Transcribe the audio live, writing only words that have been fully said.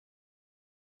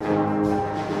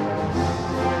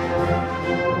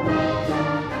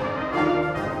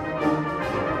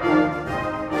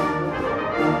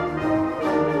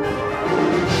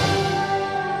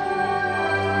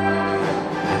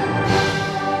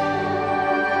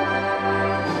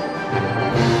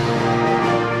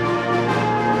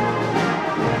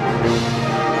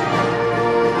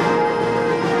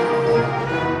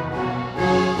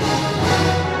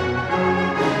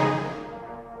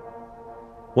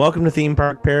Welcome to Theme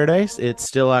Park Paradise. It's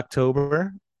still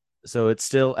October, so it's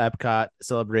still Epcot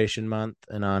Celebration Month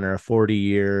in honor of 40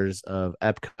 years of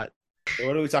Epcot.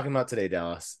 What are we talking about today,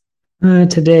 Dallas?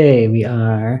 Today we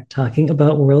are talking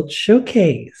about World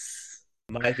Showcase.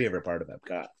 My favorite part of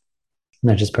Epcot.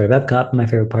 Not just part of Epcot, but my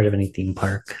favorite part of any theme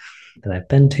park that I've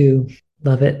been to.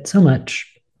 Love it so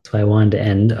much. That's why I wanted to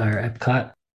end our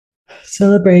Epcot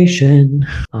celebration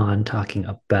on talking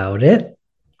about it.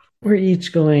 We're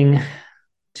each going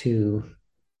to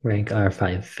rank our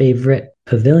 5 favorite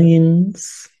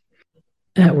pavilions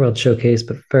at World Showcase.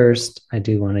 But first, I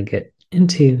do want to get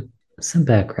into some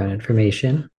background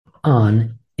information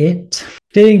on it.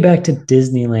 Dating back to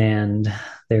Disneyland,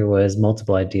 there was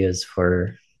multiple ideas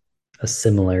for a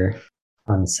similar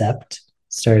concept.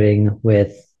 Starting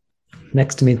with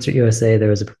next to Main Street USA, there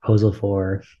was a proposal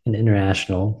for an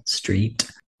international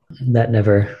street that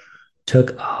never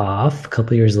took off. A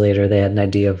couple years later, they had an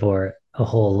idea for a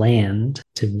whole land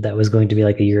that was going to be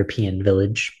like a European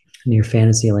village near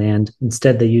Fantasyland.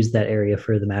 Instead, they used that area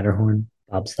for the Matterhorn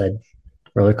bobsled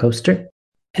roller coaster.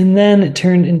 And then it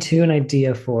turned into an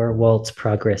idea for Walt's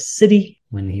Progress City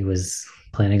when he was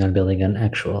planning on building an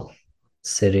actual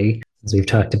city. As we've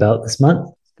talked about this month,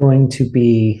 going to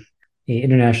be an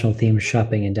international themed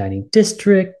shopping and dining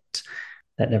district.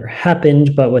 That never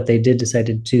happened, but what they did decide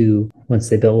to do once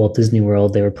they built Walt Disney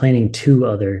World, they were planning 2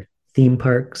 other theme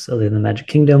parks other than the Magic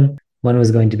Kingdom. One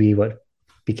was going to be what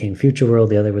became Future World.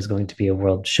 The other was going to be a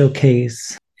World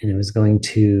Showcase, and it was going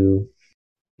to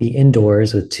be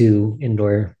indoors with 2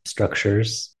 indoor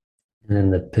structures, and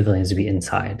then the pavilions would be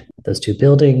inside those 2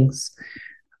 buildings.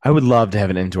 I would love to have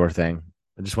an indoor thing.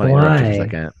 I just want to interrupt you for a Why?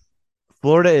 second.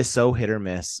 Florida is so hit or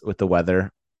miss with the weather.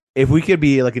 If we could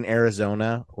be like in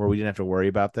Arizona where we didn't have to worry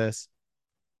about this,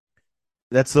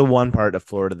 that's the one part of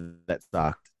Florida that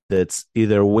sucked. That's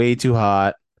either way too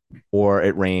hot or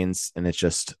it rains and it's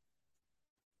just,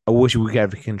 I wish we could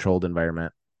have a controlled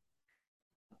environment.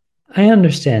 I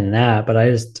understand that, but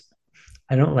I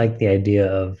don't like the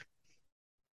idea of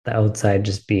the outside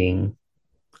just being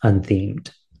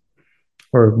unthemed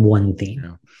or one You theme.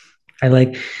 know? I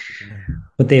like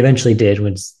what they eventually did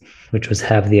was which was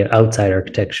have the outside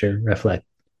architecture reflect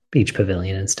each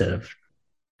pavilion instead of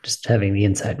just having the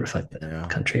inside reflect the Yeah.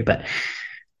 country. But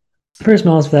first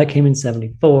models for that came in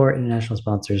 74. International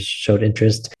sponsors showed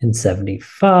interest in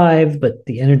 75, but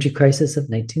the energy crisis of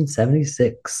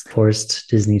 1976 forced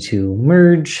Disney to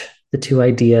merge the 2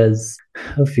 ideas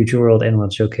of Future World and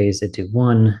World Showcase into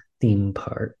one theme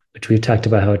park, which we've talked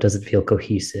about how it doesn't feel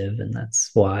cohesive. And that's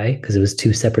why, because it was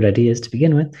 2 separate ideas to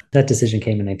begin with. That decision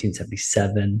came in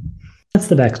 1977. That's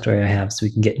the backstory I have, so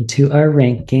we can get into our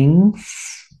rankings.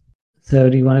 So,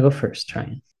 do you want to go first,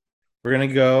 Ryan? We're going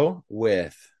to go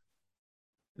with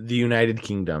the United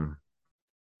Kingdom.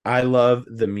 I love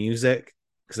the music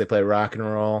because they play rock and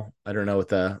roll. I don't know what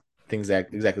the thing's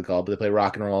exactly called, but they play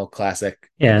rock and roll, classic,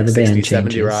 Yeah, like the band 60s,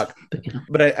 70 changes, rock. but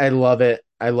But I love it.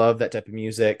 I love that type of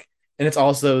music. And it's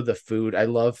also the food. I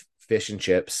love fish and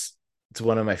chips. It's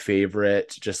one of my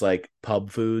favorite, just like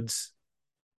pub foods.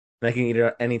 And I can eat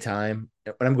it anytime.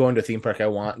 When I'm going to a theme park, I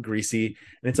want greasy.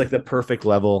 And it's like the perfect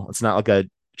level. It's not like a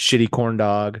shitty corn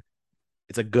dog.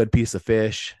 It's a good piece of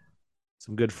fish,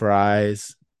 some good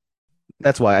fries.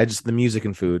 That's why the music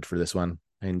and food for this one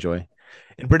I enjoy.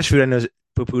 And British food I know is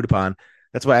poo pooed upon.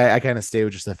 That's why I kind of stay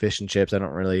with just the fish and chips. I don't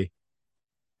really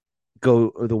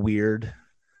go the weird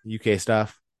UK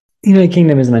stuff. United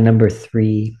Kingdom is my number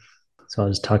 3, so I'll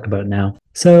just talk about it now.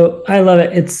 So I love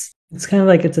it. It's kind of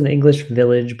like it's an English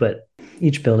village, but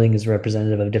each building is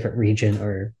representative of a different region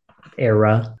or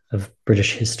era of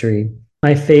British history.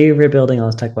 My favorite building,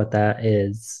 I'll talk about that,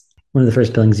 is one of the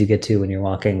first buildings you get to when you're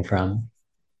walking from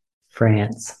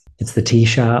France. It's the tea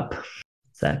shop.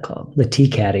 What's that called? The Tea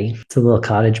Caddy. It's a little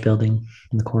cottage building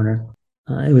in the corner.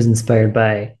 It was inspired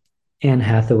by Anne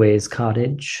Hathaway's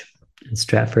cottage in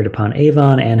Stratford upon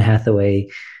Avon. Anne Hathaway,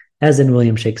 as in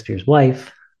William Shakespeare's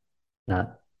wife,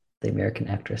 not the American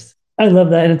actress. I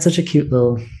love that. And it's such a cute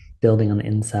little building on the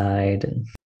inside. And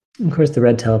of course, the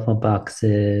red telephone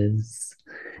boxes.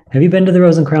 Have you been to the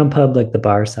Rose and Crown pub, like the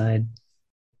bar side?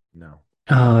 No.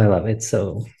 Oh, I love it. It's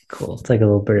so cool. It's like a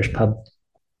little British pub.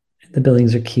 The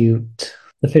buildings are cute.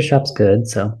 The fish shop's good,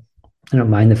 so I don't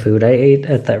mind the food. I ate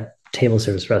at that table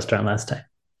service restaurant last time,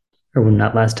 or well,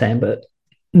 not last time, but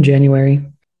in January.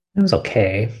 It was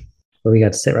okay, but we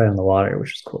got to sit right on the water,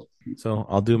 which was cool. So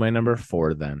I'll do my number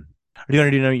 4 then. Or do you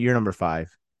want to do your number 5?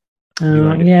 What do you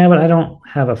want to do? Yeah, but I don't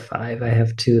have a 5. I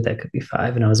have 2 that could be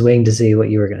 5, and I was waiting to see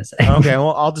what you were going to Okay, say.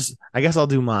 well I guess I'll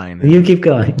do mine You then. keep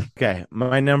going. Okay,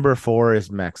 my number 4 is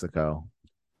Mexico.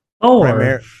 Or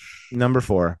Primary number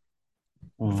 4.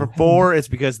 For Oh, hell. 4, it's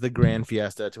because the Grand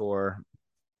Fiesta Tour.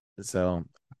 So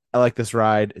I like this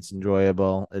ride. It's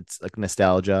enjoyable. It's like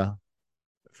nostalgia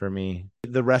for me.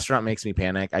 The restaurant makes me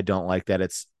panic. I don't like that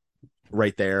it's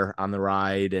right there on the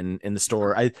ride and in the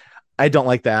store. I don't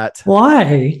like that.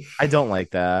 Why? I don't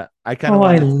like that. I kind of Oh,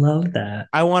 I want it. love that.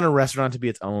 I want a restaurant to be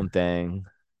its own thing.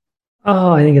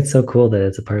 Oh, I think it's so cool that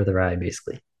it's a part of the ride,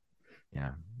 basically.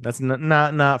 Yeah, that's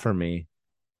not for me.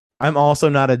 I'm also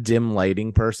not a dim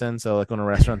lighting person, so like when a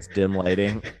restaurant's dim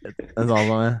lighting, that's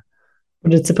also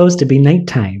But it's supposed to be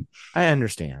nighttime. I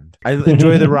understand. I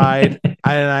enjoy the ride. Oh,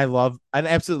 I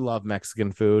absolutely love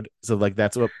Mexican food. So like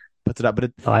that's what puts it up. But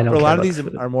I for don't a care lot of about the these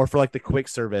food. are more for like the quick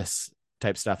service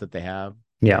type stuff that they have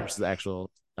Yeah. versus the actual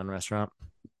done restaurant.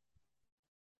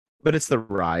 But it's the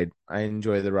ride. I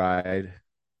enjoy the ride.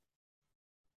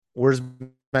 Where's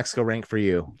Mexico rank for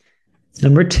you?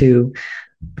 Number two,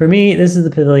 for me, this is the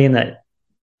pavilion that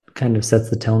kind of sets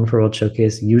the tone for World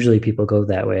Showcase. Usually people go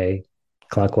that way,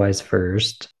 clockwise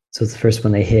first. So it's the first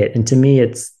one they hit. And to me,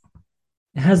 it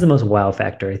has the most wow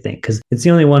factor, I think, because it's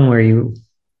the only one where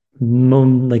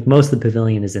like most of the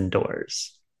pavilion is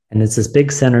indoors. And it's this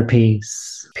big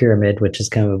centerpiece pyramid, which is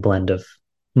kind of a blend of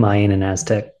Mayan and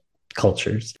Aztec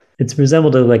cultures. It's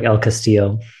resembled to like El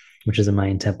Castillo, which is a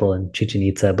Mayan temple in Chichen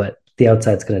Itza, but the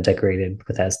outside's kind of decorated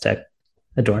with Aztec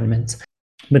adornments.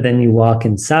 But then you walk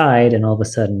inside, and all of a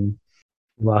sudden,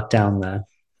 you walk down the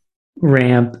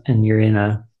ramp, and you're in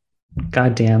a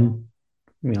goddamn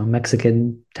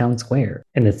Mexican town square.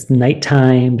 And it's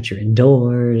nighttime, but you're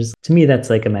indoors. To me, that's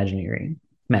like Imagineering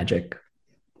magic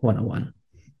 101.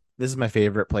 This is my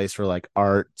favorite place for like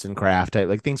arts and craft type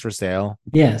like things for sale.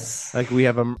 Yes, Like we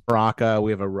have a maraca,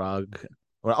 we have a rug,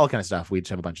 well, all kind of stuff. We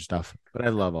just have a bunch of stuff, but I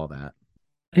love all that.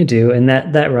 I do. And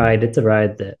that ride, it's a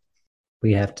ride that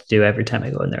we have to do every time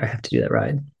I go in there. I have to do that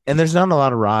ride. And there's not a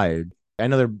lot of ride. I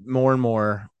know they're more and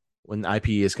more when IP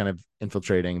is kind of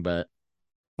infiltrating, but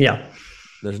Yeah.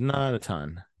 there's not a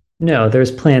ton. No,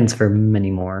 there's plans for many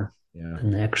more, Yeah.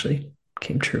 and they actually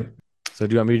came true. So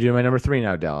do you want me to do my number 3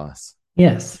 now, Dallas?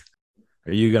 Yes.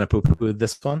 Are you gonna poo poo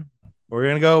this one? We're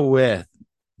gonna go with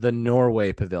the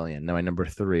Norway Pavilion. Now my number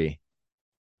 3.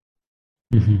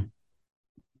 Mm-hmm.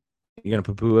 You gonna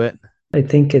poo poo it? I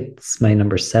think it's my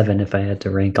number seven if I had to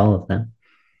rank all of them.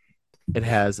 It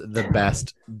has the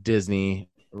best Disney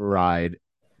ride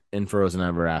in Frozen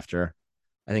Ever After.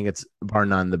 I think it's bar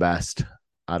none the best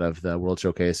out of the World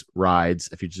Showcase rides,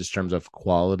 if you just terms of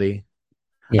quality.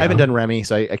 I haven't Yeah. done Remy,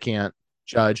 so I can't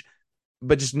judge.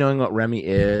 But just knowing what Remy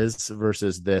is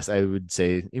versus this, I would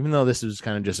say, even though this was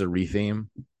kind of just a retheme,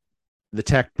 the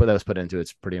tech that was put into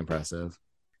it's pretty impressive.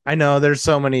 I know there's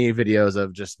so many videos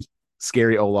of just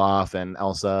scary Olaf and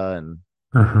Elsa, and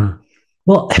Uh-huh.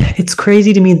 Well, it's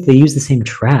crazy to me that they use the same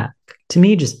track. To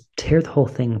me, just tear the whole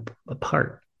thing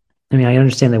apart. I mean, I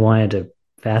understand they wanted to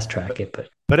fast track it, but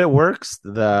but it works.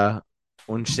 The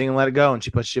when she's singing "Let It Go" and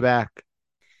she puts you back,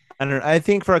 and I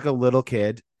think for like a little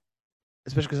kid,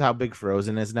 especially because how big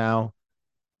Frozen is now,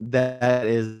 that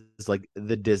is like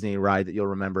the Disney ride that you'll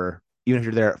remember. Even if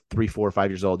you're there at 3, 4, 5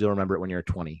 years old, you'll remember it when you're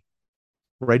 20.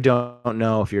 Where I don't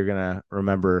know if you're gonna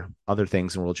remember other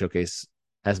things in World Showcase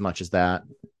as much as that.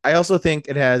 I also think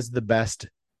it has the best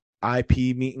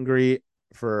IP meet and greet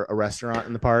for a restaurant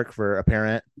in the park for a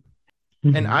parent.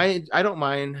 And mhm. I don't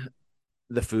mind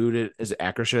the food. It is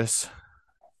atrocious.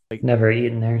 Like Never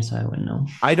eaten there, so I wouldn't know.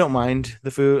 I don't mind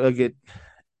the food. Like it,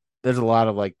 there's a lot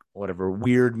of like whatever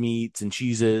weird meats and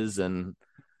cheeses and,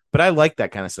 but I like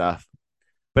that kind of stuff.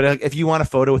 But like, if you want a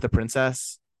photo with a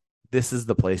princess, this is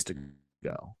the place to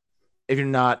go. If you're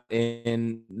not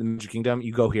in the Magic Kingdom,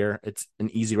 you go here. It's an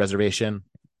easy reservation,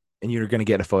 and you're gonna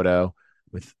get a photo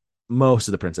with most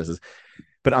of the princesses.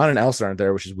 But Anna and Elsa aren't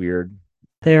there, which is weird.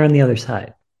 They're on the other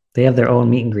side. They have their own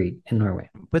meet and greet in Norway.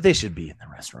 But they should be in the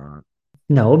restaurant.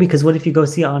 No, because what if you go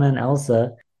see Anna and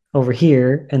Elsa over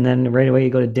here, and then right away you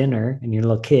go to dinner and you're a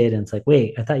little kid, and it's like,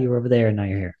 wait, I thought you were over there, and now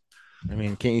you're here. I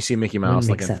mean, can't you see Mickey It wouldn't Mouse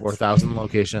like make in sense. 4,000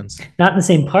 locations? Not in the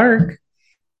same park,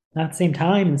 not the same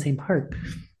time in the same park.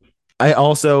 I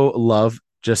also love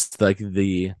just like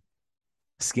the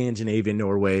Scandinavian,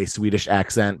 Norway, Swedish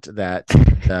accent that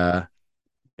the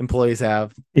employees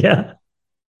have. Yeah.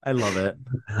 I love it.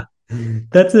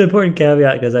 That's an important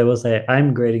caveat because I will say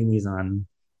I'm grading these on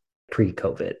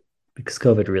pre-COVID because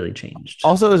COVID really changed.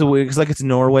 Also, is weird because like it's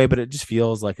Norway, but it just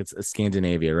feels like it's a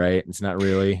Scandinavia, right? It's not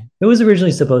really. It was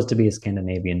originally supposed to be a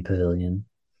Scandinavian pavilion,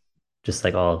 just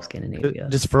like all of Scandinavia.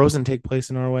 Does Frozen take place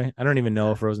in Norway? I don't even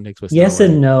know if Frozen takes place in Yes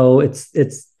Norway. and no.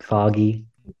 It's foggy.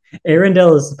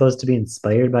 Arendelle is supposed to be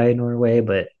inspired by Norway,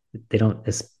 but they don't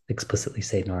explicitly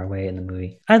say Norway in the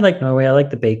movie. I like Norway. I like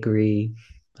the bakery.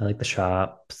 I like the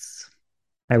shops.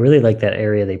 I really like that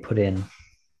area they put in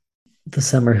the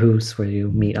summer house where you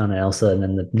meet Anna and Elsa, and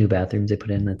then the new bathrooms they put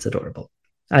in. That's adorable.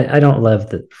 I don't love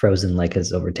that Frozen like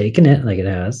has overtaken it like it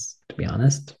has, to be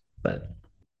honest, but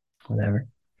whatever.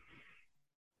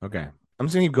 Okay. I'm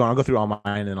just gonna keep going. I'll go through all mine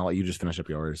and then I'll let you just finish up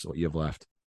yours, what you have left.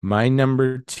 My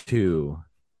number two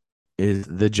is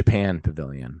the Japan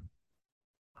Pavilion.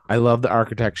 I love the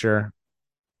architecture.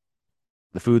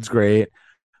 The food's great.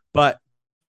 But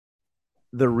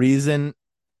the reason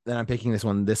that I'm picking this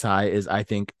one this high is I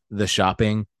think the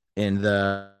shopping in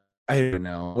the I don't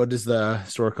know. What is the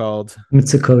store called?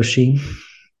 Mitsukoshi.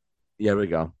 Yeah, we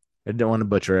go. I don't want to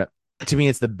butcher it. To me,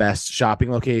 it's the best shopping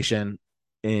location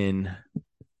in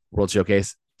World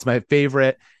Showcase. It's my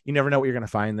favorite. You never know what you're going to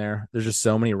find there. There's just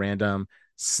so many random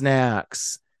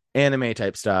snacks, anime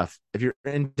type stuff. If you're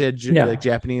into like Yeah,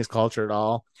 Japanese culture at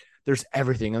all, there's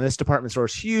everything. And this department store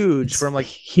is huge, it's from like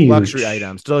luxury huge.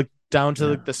 items to like down to Yeah.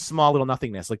 like the small little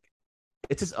nothingness. Like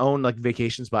it's its own like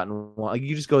vacation spot, and like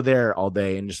you just go there all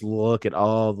day and just look at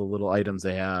all the little items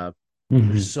they have. There's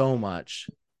Mm-hmm. so much,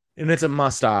 and it's a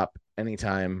must stop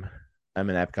anytime I'm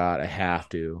in Epcot. I have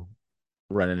to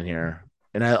run in here,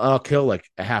 and I'll kill like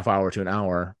a half hour to an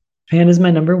hour. Japan is my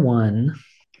number one.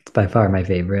 It's by far my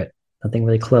favorite. Nothing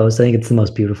really close. I think it's the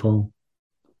most beautiful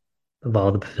of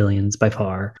all the pavilions by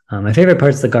far. My favorite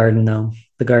part's the garden, though.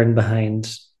 The garden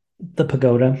behind the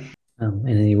pagoda, and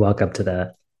then you walk up to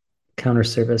the counter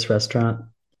service restaurant,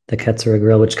 the Katsura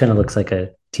Grill, which kind of looks like a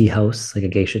tea house, like a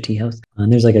geisha tea house.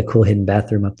 And there's like a cool hidden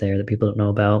bathroom up there that people don't know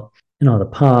about. And all the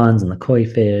ponds and the koi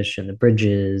fish and the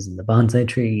bridges and the bonsai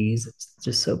trees. It's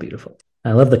just so beautiful.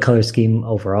 I love the color scheme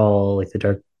overall, like the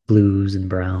dark blues and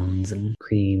browns and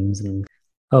creams. And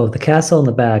oh, the castle in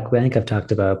the back, I think I've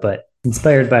talked about, but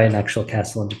inspired by an actual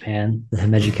castle in Japan, the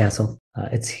Himeji Castle.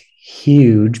 It's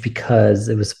huge because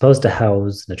it was supposed to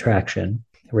house an attraction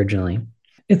originally.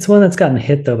 It's one that's gotten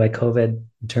hit though by COVID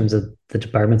in terms of the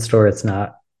department store. It's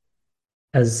not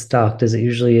as stocked as it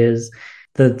usually is.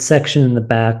 The section in the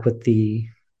back with the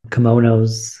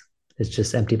kimonos is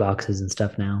just empty boxes and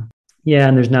stuff now. Yeah,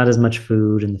 and there's not as much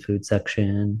food in the food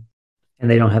section. And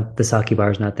they don't have the sake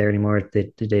bars not there anymore.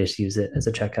 They just use it as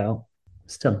a checkout.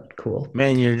 Still cool.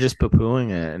 Man, you're just poo pooing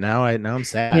it. Now I'm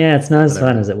sad. Yeah, it's not as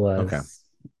fun Whatever. as it Okay. was,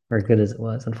 or good as it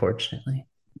was, unfortunately.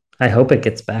 I hope it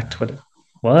gets back to what it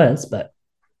was, but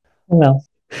well,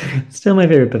 still my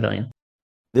favorite pavilion.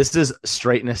 This is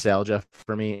straight nostalgia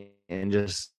for me, and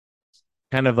just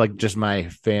kind of like just my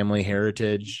family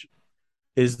heritage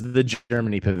is the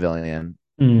Germany Pavilion.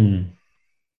 Mm,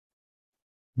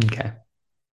 okay.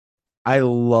 I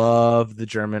love the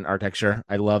German architecture.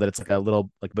 I love that it's like a little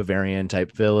like Bavarian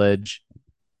type village.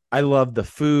 I love the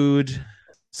food,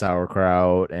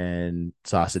 sauerkraut and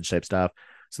sausage type stuff.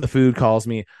 So the food calls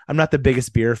me. I'm not the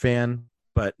biggest beer fan,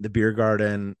 but the beer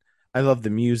garden, I love the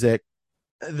music.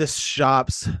 The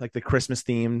shops, like the Christmas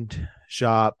themed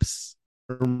shops,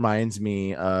 reminds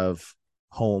me of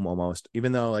home almost.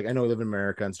 Even though like I know I live in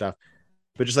America and stuff,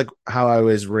 but just like how I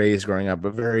was raised growing up,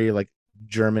 but very like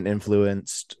German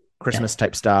influenced Yeah. Christmas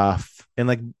type stuff. And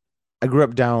like I grew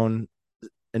up down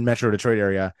in Metro Detroit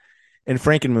area in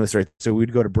Frankenmuth, right? So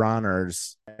we'd go to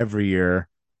Bronner's every year.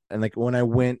 And like when I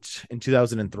went in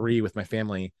 2003 with my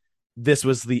family, this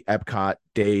was the Epcot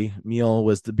day meal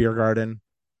was the beer garden,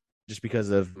 just because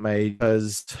of my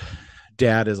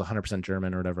dad is 100%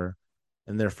 German or whatever,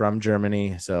 and they're from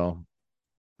Germany. So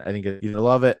I think you either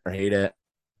love it or hate it,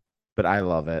 but I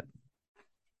love it.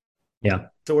 Yeah.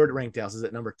 So where to rank Dales? Is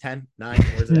it number 10, 9?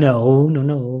 Where's it at? No, no,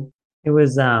 no. It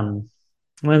was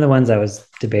one of the ones I was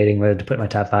debating whether to put in my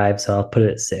top five, so I'll put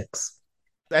it at six.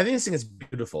 I think this thing is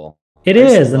beautiful. It I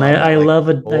just is, and love that like I love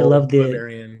old the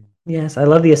Bavarian. yes, I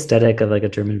love the aesthetic of like a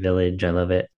German village. I love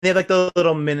it. They have like the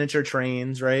little miniature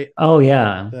trains, right? Oh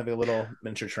yeah, They have a little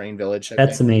miniature train village type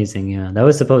that's thing. amazing. Yeah, that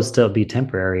was supposed to be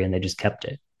temporary, and they just kept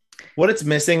it. What it's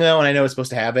missing though, and I know it's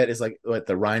supposed to have it, is like what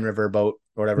the Rhine River boat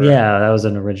or whatever. Yeah, that was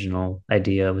an original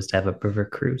idea was to have a river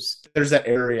cruise. There's that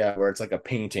area where it's like a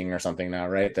painting or something now,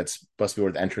 right? That's supposed to be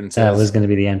where the entrance That was is. going to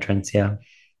be the entrance. Yeah,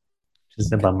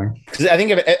 just a bummer. Because I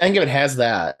think if it has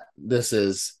that, this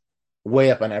is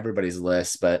way up on everybody's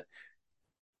list, but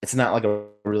it's not like a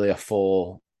really a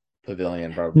full pavilion,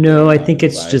 No, probably I not think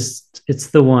it's inside. just it's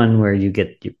the one where you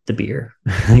get the beer.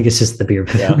 I think it's just the beer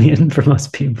Yeah. pavilion for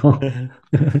most people.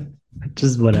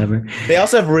 Just whatever. They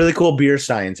also have really cool beer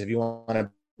steins if you want a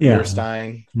beer Yeah.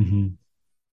 stein. Mhm.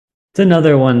 It's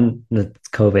another one that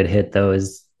COVID hit though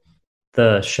is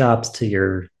the shops to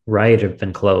your right have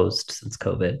been closed since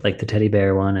COVID, like the teddy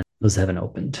bear one, and those haven't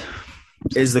opened.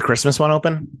 Is the Christmas one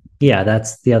open? Yeah,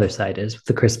 that's the other side is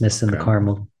the Christmas and the Okay.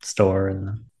 caramel store and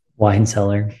the wine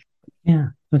cellar. Yeah.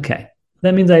 Okay.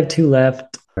 That means I have two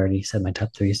left. I already said my top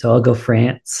three. So I'll go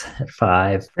France at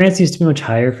five. France used to be much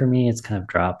higher for me. It's kind of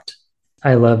dropped.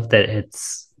 I love that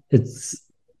it's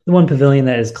the one pavilion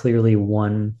that is clearly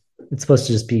one. It's supposed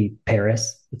to just be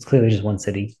Paris. It's clearly just one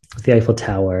city with the Eiffel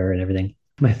Tower and everything.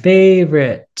 My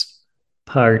favorite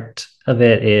part of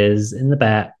it is in the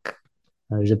back.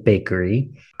 There's a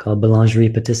bakery called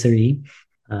Boulangerie Patisserie,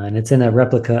 and it's in a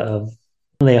replica of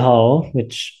Le Hall,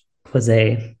 which was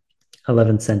a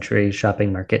 11th century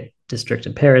shopping market district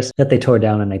in Paris that they tore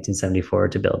down in 1974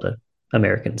 to build a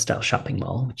American style shopping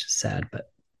mall, which is sad, but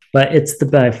it's the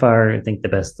by far I think the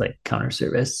best like counter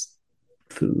service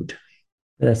food.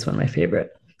 That's one of my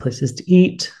favorite places to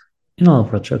eat in all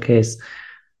of World Showcase.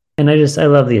 And I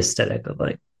love the aesthetic of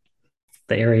like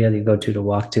the area that you go to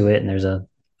walk to it, and there's a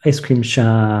ice cream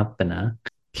shop and a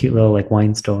cute little like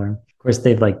wine store. Of course,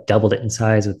 they've like doubled it in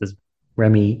size with this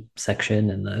Remy section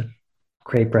and the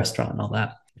crepe restaurant and all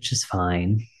that, which is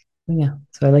fine. But yeah,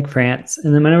 so I like France.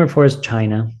 And then my number four is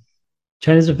China.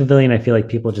 China's a pavilion I feel like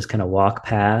people just kind of walk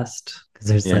past because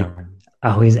there's like Yeah.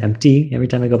 always empty every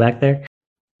time I go back there,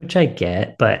 which I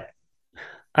get, but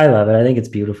I love it. I think it's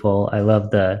beautiful. I love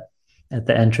the at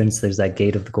the entrance, there's that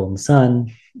gate of the Golden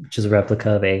Sun, which is a replica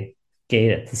of a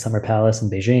gate at the Summer Palace in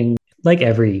Beijing. Like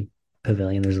every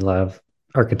pavilion, there's a lot of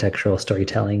architectural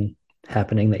storytelling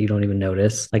happening that you don't even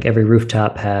notice. Like every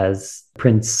rooftop has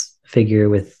Prince figure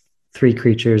with three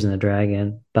creatures and a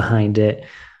dragon behind it.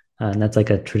 And that's like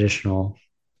a traditional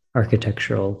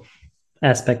architectural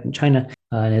aspect in China.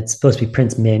 And it's supposed to be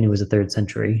Prince Min, who was a third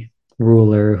century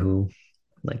ruler who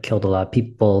like killed a lot of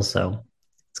people. So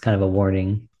it's kind of a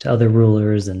warning to other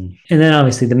rulers. And then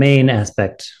obviously the main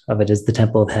aspect of it is the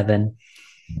Temple of Heaven,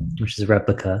 which is a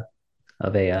replica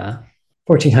of a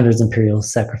 1400s imperial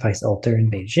sacrifice altar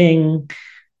in Beijing.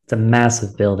 It's a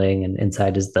massive building, and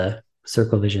inside is the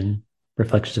Circle Vision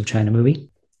Reflections of China movie.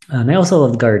 And I also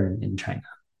love the garden in China.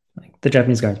 Like the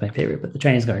Japanese garden is my favorite, but the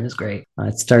Chinese garden is great.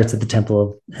 It starts at the Temple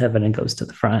of Heaven and goes to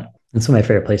the front. It's one of my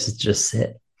favorite places to just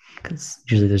sit because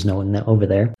usually there's no one over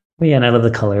there. But yeah, and I love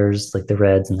the colors, like the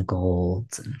reds and the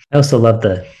golds. And I also love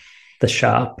the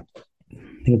shop. I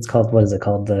think it's called, what is it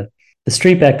called? The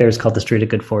street back there is called the Street of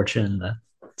Good Fortune. The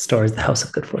store is the House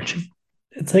of Good Fortune.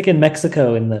 It's like in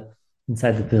Mexico in the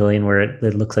inside the pavilion where it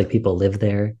looks like people live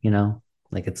there, you know,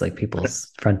 like it's like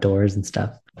people's front doors and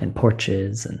stuff and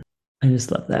porches, and I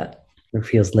just love that. It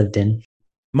feels lived in.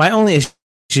 My only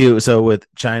issue, so with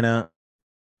China,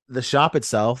 the shop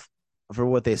itself, for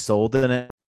what they sold in it,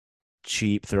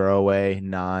 cheap, throwaway,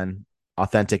 non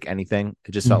authentic anything.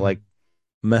 It just felt Mm. like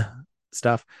meh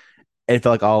stuff. It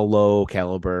felt like all low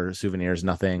caliber souvenirs,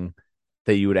 nothing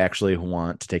that you would actually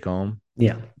want to take home.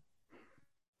 Yeah.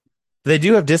 They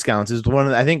do have discounts. Is one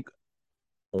of I think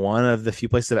one of the few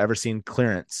places I've ever seen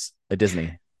clearance at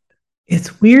Disney.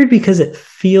 It's weird because it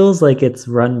feels like it's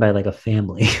run by like a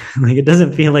family. Like it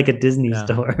doesn't feel like a Disney Yeah.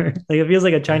 store. Like it feels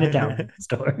like a Chinatown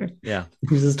store. Yeah.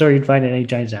 It's a store you'd find in any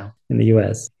Chinatown in the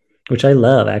US, which I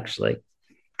love actually.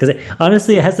 Because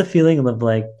honestly, it has the feeling of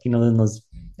like, you know, in those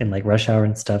in like rush hour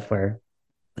and stuff where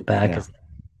the back Yeah. is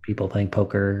people playing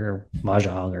poker or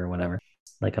mahjong or whatever,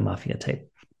 like a mafia type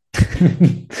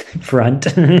front.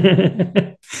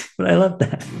 But I love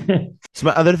that. So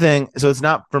my other thing, so it's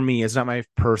not for me, it's not my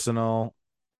personal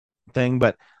thing,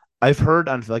 but I've heard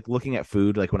on like looking at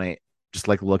food, like when I just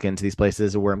like look into these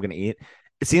places where I'm going to eat,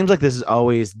 it seems like this is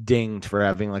always dinged for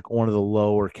having like one of the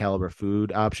lower caliber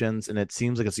food options. And it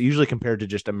seems like it's usually compared to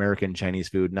just American Chinese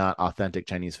food, not authentic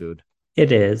Chinese food.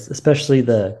 It is, especially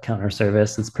the counter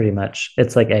service. It's pretty much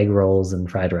it's like egg rolls and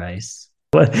fried rice.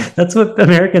 But that's what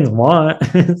Americans want.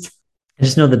 I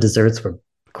just know the desserts were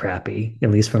crappy, at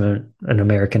least from an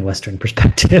American Western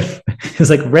perspective. It was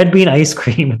like red bean ice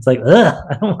cream. It's like, ugh,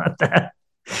 I don't want that.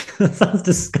 That sounds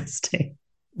disgusting.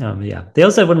 Yeah. They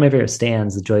also have one of my favorite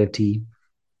stands, the Joy of Tea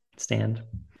stand.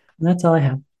 And that's all I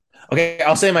have. Okay,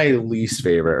 I'll say my least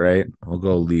favorite, right? We'll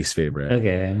go least favorite.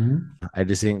 Okay. I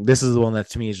just think this is the one that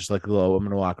to me is just like low. I'm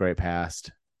gonna walk right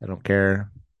past. I don't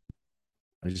care.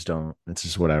 I just don't. It's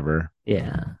just whatever.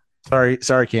 Yeah.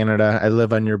 Sorry, Canada. I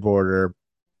live on your border.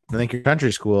 I think your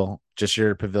country's cool. Just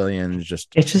your pavilion,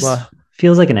 just It just blah.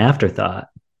 feels like an afterthought.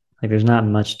 Like there's not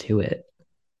much to it.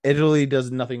 Italy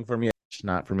does nothing for me. It's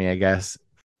not for me, I guess.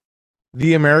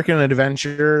 The American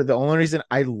Adventure. The only reason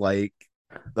I like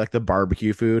the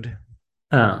barbecue food,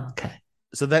 Oh, okay.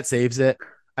 so that saves it.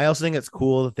 I also think it's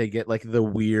cool that they get like the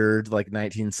weird like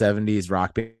 1970s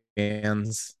rock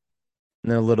bands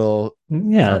and their little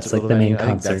Yeah, it's concert like little the main venue. I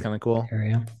think that's concert kind of cool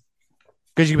area.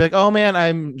 Because you can be like, oh man,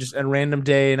 I'm just a random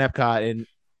day in Epcot, and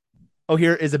oh,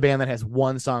 here is a band that has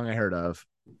one song I heard of,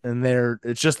 and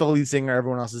it's just the lead singer.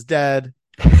 Everyone else is dead.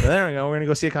 So there we go. We're gonna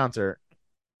go see a concert.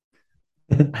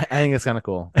 I think it's kind of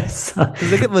cool because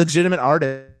they get legitimate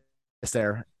artists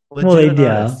there. Well, Legitimate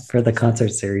yeah, artists. for the concert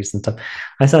series and stuff.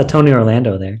 I saw Tony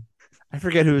Orlando there. I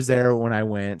forget who was there when I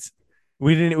went.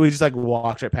 We didn't. We just like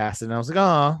walked right past it, and I was like,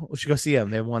 "Oh, we should go see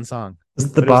them. They have one song." Was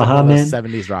it the But it was like Baja one of those Man?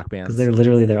 '70s rock Because bands. they're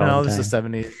literally there all No, the this is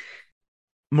time. '70s.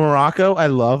 Morocco, I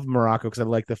love Morocco because I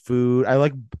like the food.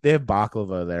 They have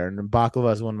baklava there, and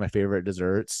baklava is one of my favorite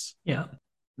desserts. Yeah.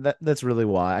 That's really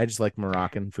why I just like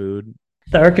Moroccan food.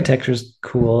 The architecture's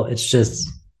cool. It's just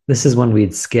this is one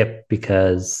we'd skip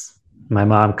because my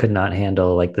mom could not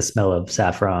handle like the smell of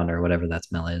saffron or whatever that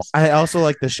smell is. I also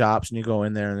like the shops, and you go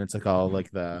in there, and it's like all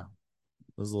like those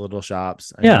little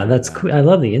shops. I Yeah, enjoy that's that. cool. I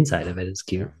love the inside of it. It's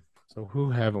cute. So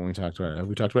who haven't we talked about? Have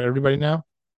we talked about everybody now?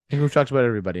 I think we've talked about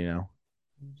everybody now.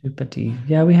 But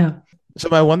yeah, we have. So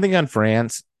my one thing on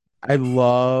France, I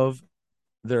love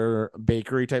their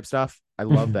bakery type stuff. I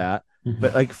love Mhm. that.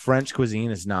 But Mhm. like French cuisine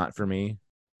is not for me.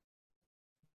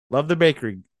 Love the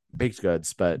bakery baked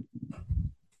goods, but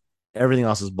everything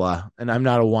else is blah. And I'm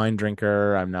not a wine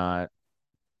drinker. I'm not,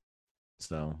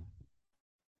 so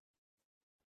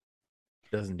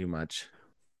it doesn't do much.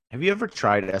 Have you ever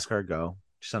tried escargot?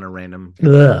 Just on a random.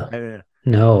 Ugh. I mean,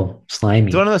 No, it's one slimy.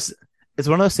 of those. It's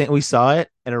one of those things. We saw it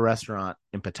at a restaurant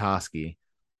in Petoskey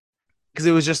because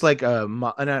it was just like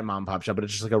not mom pop shop, but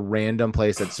it's just like a random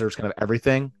place that serves kind of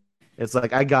everything. It's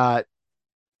like I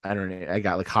don't know, I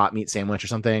got like hot meat sandwich or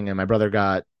something, and my brother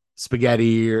got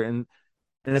spaghetti, and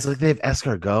it's like they have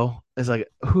escargot. It's like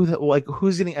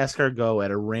who's getting escargot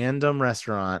at a random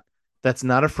restaurant that's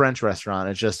not a French restaurant?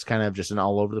 It's just kind of just an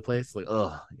all over the place. Like,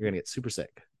 oh, you're gonna get super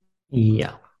sick.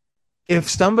 Yeah. If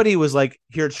somebody was like,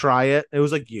 here, try it. It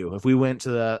was like you. If we went to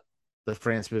the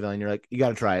France Pavilion, you're like, you got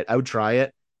to try it. I would try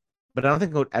it, but I don't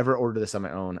think I would ever order this on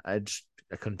my own. I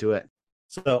couldn't do it.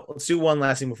 So let's do one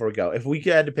last thing before we go. If we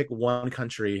had to pick one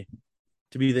country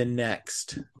to be the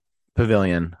next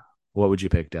pavilion, what would you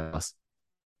pick, Dallas?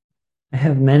 I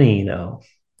have many though.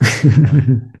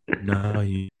 No,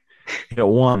 you got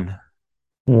one.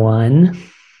 One.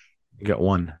 You got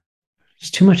one.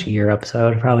 There's too much Europe, so I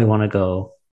would probably want to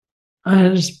go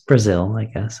just Brazil, I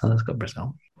guess. So let's go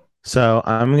Brazil. So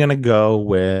I'm gonna go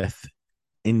with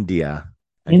India.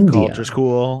 Like the culture's India.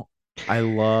 cool. I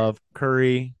love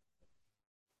curry.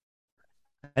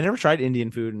 I never tried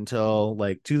Indian food until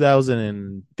like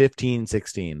 2015,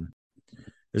 16.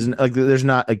 There's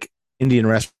not like Indian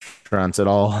restaurants at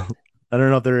all. I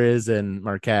don't know if there is in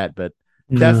Marquette, but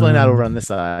definitely not No, over on this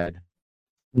side.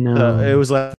 So it no. was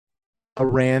like a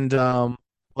random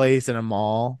place in a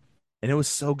mall, and it was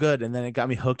so good. And then it got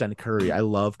me hooked on curry. I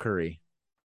love curry.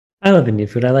 I love Indian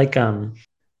food. I like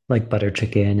butter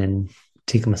chicken and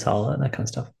tikka masala and that kind of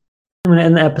stuff. I'm gonna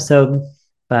end the episode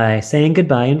by saying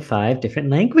goodbye in 5 different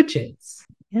languages.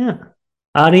 Yeah.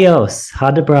 Adios,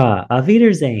 hadabra, auf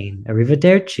Wiedersehen,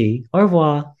 arrivederci, au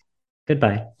revoir.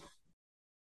 Goodbye.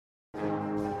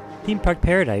 Theme Park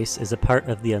Paradise is a part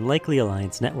of the Unlikely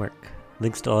Alliance network.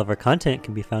 Links to all of our content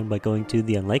can be found by going to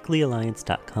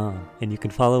theunlikelyalliance.com. And you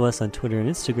can follow us on Twitter and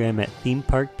Instagram at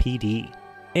ThemeParkPD.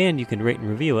 And you can rate and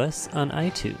review us on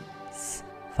iTunes.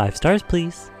 5 stars,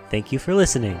 please. Thank you for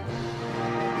listening.